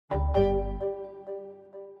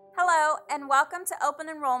Hello, and welcome to Open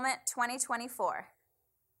Enrollment 2024.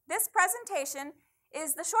 This presentation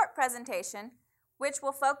is the short presentation, which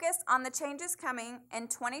will focus on the changes coming in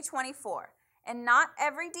 2024 and not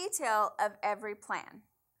every detail of every plan.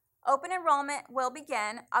 Open enrollment will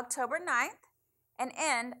begin October 9th and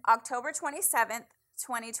end October 27th,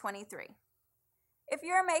 2023. If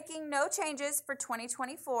you are making no changes for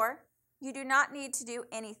 2024, you do not need to do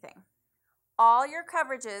anything. All your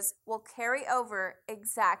coverages will carry over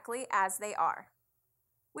exactly as they are.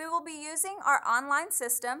 We will be using our online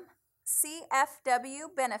system,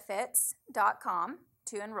 cfwbenefits.com,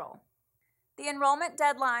 to enroll. The enrollment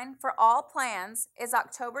deadline for all plans is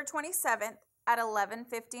October 27th at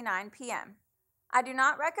 11:59 p.m. I do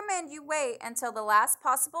not recommend you wait until the last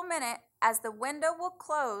possible minute, as the window will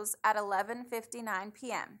close at 11:59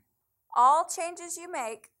 p.m. All changes you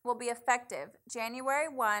make will be effective January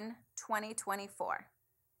 1, 2024.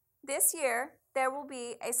 This year, there will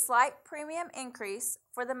be a slight premium increase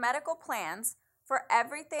for the medical plans for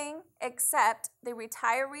everything except the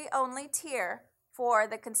retiree-only tier for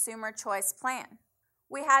the Consumer Choice Plan.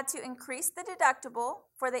 We had to increase the deductible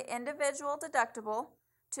for the individual deductible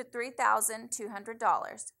to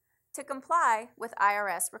 $3,200 to comply with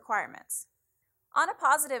IRS requirements. On a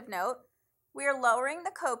positive note, we are lowering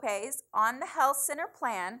the copays on the health center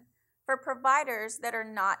plan for providers that are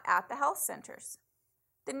not at the health centers.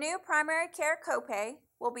 The new primary care copay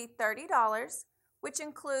will be $30, which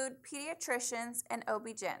include pediatricians and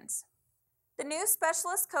OB-GYNs. The new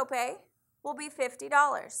specialist copay will be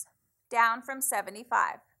 $50, down from $75.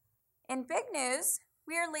 In big news,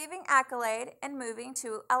 we are leaving Accolade and moving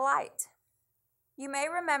to Alight. You may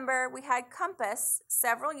remember we had Compass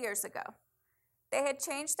several years ago. They had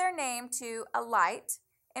changed their name to Alight,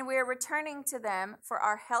 and we are returning to them for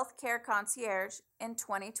our healthcare concierge in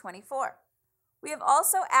 2024. We have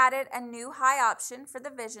also added a new high option for the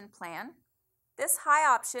vision plan. This high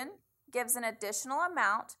option gives an additional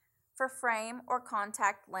amount for frame or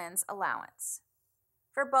contact lens allowance.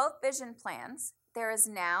 For both vision plans, there is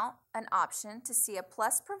now an option to see a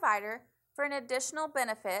plus provider for an additional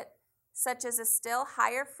benefit, such as a still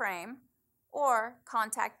higher frame or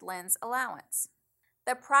contact lens allowance.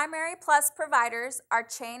 The primary plus providers are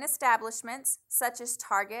chain establishments such as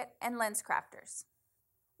Target and LensCrafters.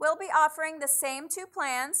 We'll be offering the same two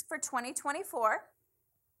plans for 2024.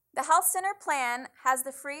 The health center plan has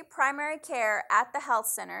the free primary care at the health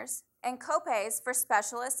centers and copays for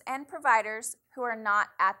specialists and providers who are not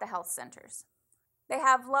at the health centers. They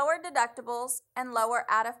have lower deductibles and lower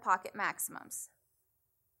out-of-pocket maximums.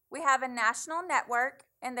 We have a national network,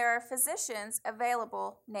 and there are physicians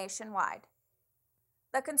available nationwide.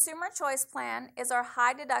 The Consumer Choice Plan is our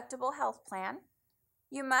high-deductible health plan.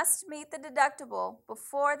 You must meet the deductible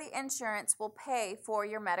before the insurance will pay for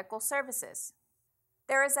your medical services.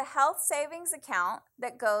 There is a health savings account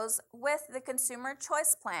that goes with the Consumer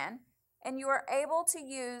Choice Plan, and you are able to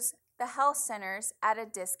use the health centers at a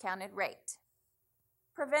discounted rate.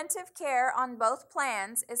 Preventive care on both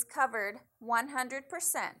plans is covered 100%,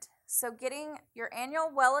 so getting your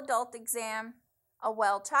annual well adult exam, a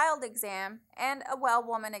well child exam, and a well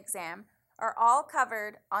woman exam are all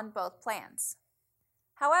covered on both plans.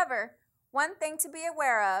 However, one thing to be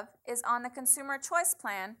aware of is on the Consumer Choice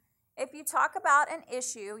Plan, if you talk about an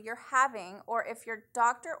issue you're having or if your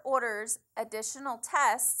doctor orders additional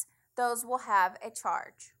tests, those will have a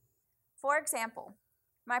charge. For example,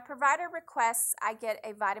 my provider requests I get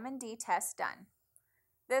a vitamin D test done.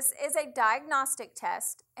 This is a diagnostic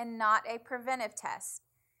test and not a preventive test.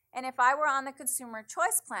 And if I were on the Consumer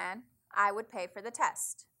Choice Plan, I would pay for the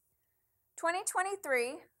test.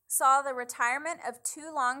 2023 saw the retirement of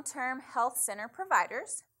two long-term health center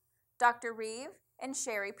providers, Dr. Reeve and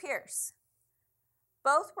Sherry Pierce.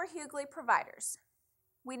 Both were Hughley providers.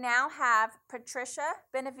 We now have Patricia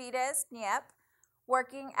Benavidez-Nieppe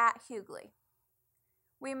working at Hughley.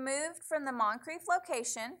 We moved from the Moncrief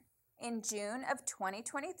location in June of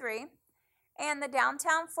 2023, and the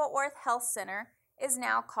downtown Fort Worth Health Center is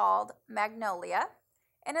now called Magnolia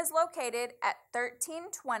and is located at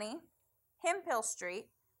 1320 Hemphill Street,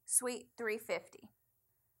 Suite 350.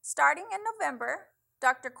 Starting in November,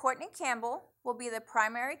 Dr. Courtney Campbell will be the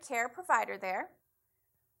primary care provider there.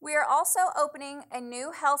 We are also opening a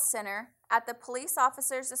new health center at the Police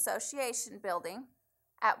Officers Association building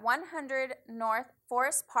at 100 North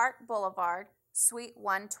Forest Park Boulevard, Suite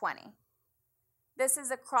 120. This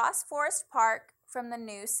is across Forest Park from the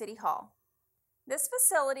new City Hall. This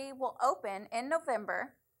facility will open in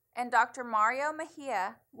November, and Dr. Mario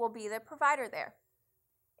Mejia will be the provider there.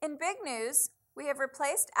 In big news, we have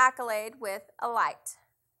replaced Accolade with Alight.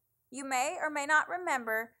 You may or may not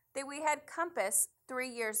remember that we had Compass 3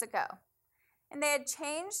 years ago, and they had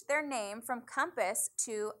changed their name from Compass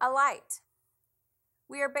to Alight.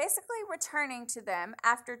 We are basically returning to them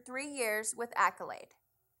after 3 years with Accolade.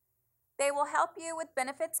 They will help you with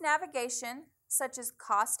benefits navigation, such as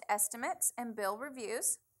cost estimates and bill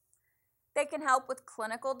reviews. They can help with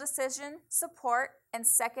clinical decision support and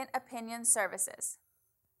second opinion services.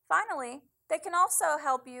 Finally, they can also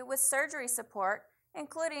help you with surgery support,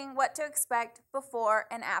 including what to expect before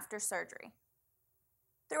and after surgery.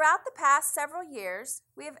 Throughout the past several years,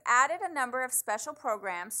 we have added a number of special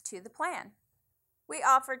programs to the plan. We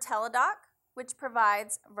offer Teledoc, which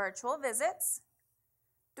provides virtual visits.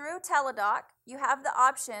 Through Teledoc, you have the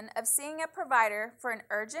option of seeing a provider for an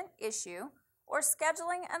urgent issue or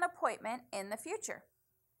scheduling an appointment in the future.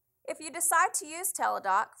 If you decide to use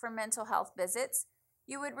Teledoc for mental health visits,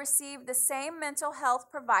 you would receive the same mental health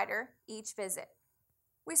provider each visit.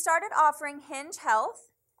 We started offering Hinge Health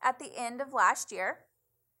at the end of last year.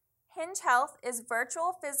 Hinge Health is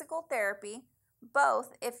virtual physical therapy,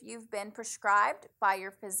 both if you've been prescribed by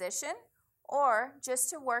your physician or just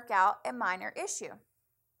to work out a minor issue.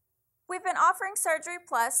 We've been offering Surgery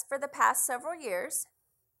Plus for the past several years.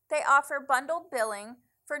 They offer bundled billing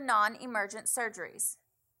for non-emergent surgeries.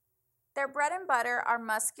 Their bread and butter are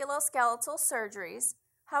musculoskeletal surgeries.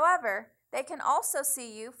 However, they can also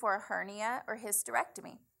see you for a hernia or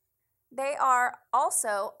hysterectomy. They are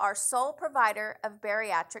also our sole provider of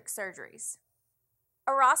bariatric surgeries.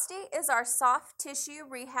 Arasti is our soft tissue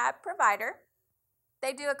rehab provider.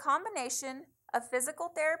 They do a combination of physical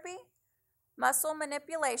therapy, muscle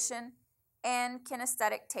manipulation, and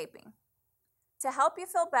kinesthetic taping to help you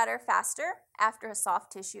feel better faster after a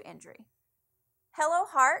soft tissue injury. Hello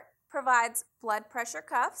Heart provides blood pressure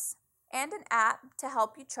cuffs and an app to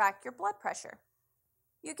help you track your blood pressure.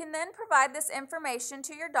 You can then provide this information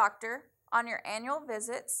to your doctor on your annual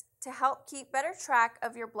visits to help keep better track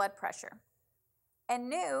of your blood pressure. And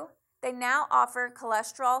new, they now offer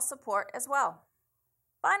cholesterol support as well.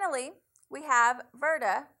 Finally, we have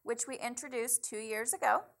Virta, which we introduced 2 years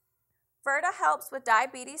ago. Virta helps with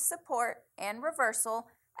diabetes support and reversal,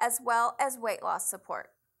 as well as weight loss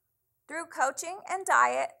support. Through coaching and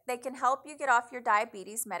diet, they can help you get off your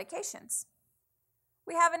diabetes medications.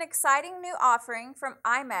 We have an exciting new offering from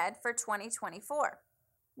iMed for 2024.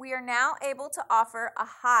 We are now able to offer a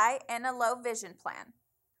high and a low vision plan.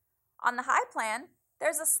 On the high plan,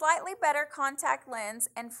 there's a slightly better contact lens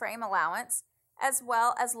and frame allowance, as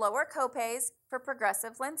well as lower copays for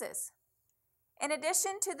progressive lenses. In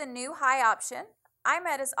addition to the new high option,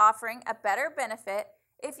 iMed is offering a better benefit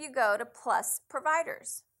if you go to Plus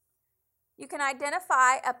providers. You can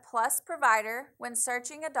identify a Plus provider when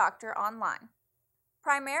searching a doctor online.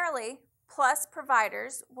 Primarily, Plus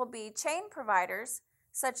providers will be chain providers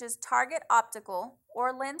such as Target Optical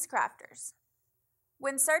or Lens Crafters.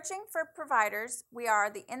 When searching for providers, we are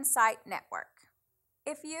the Insight Network.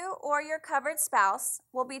 If you or your covered spouse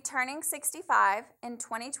will be turning 65 in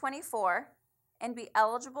 2024 and be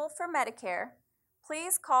eligible for Medicare,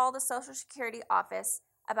 please call the Social Security office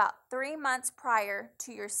about 3 months prior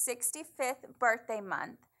to your 65th birthday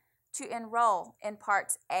month to enroll in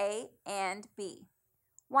Parts A and B.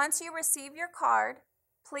 Once you receive your card,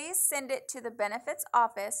 please send it to the benefits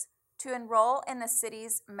office to enroll in the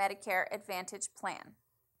city's Medicare Advantage plan.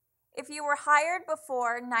 If you were hired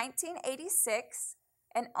before 1986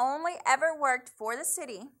 and only ever worked for the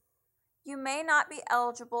city, you may not be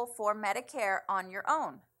eligible for Medicare on your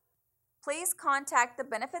own. Please contact the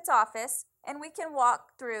benefits office and we can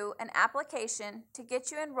walk through an application to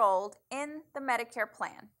get you enrolled in the Medicare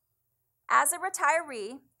plan. As a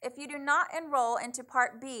retiree, if you do not enroll into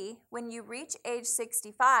Part B when you reach age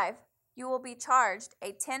 65, you will be charged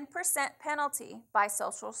a 10% penalty by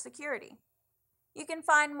Social Security. You can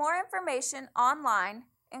find more information online,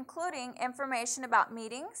 including information about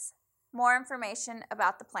meetings, more information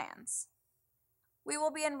about the plans. We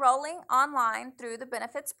will be enrolling online through the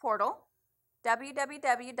benefits portal,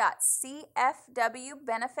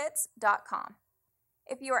 www.cfwbenefits.com.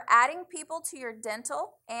 If you are adding people to your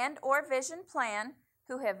dental and or vision plan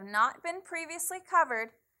who have not been previously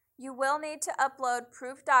covered, you will need to upload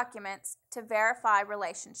proof documents to verify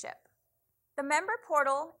relationship. The member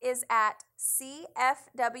portal is at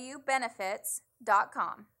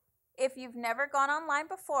cfwbenefits.com. If you've never gone online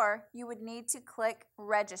before, you would need to click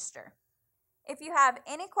register. If you have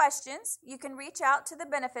any questions, you can reach out to the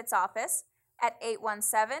benefits office at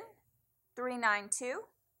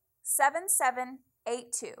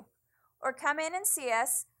 817-392-7782 or come in and see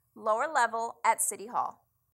us lower level at City Hall.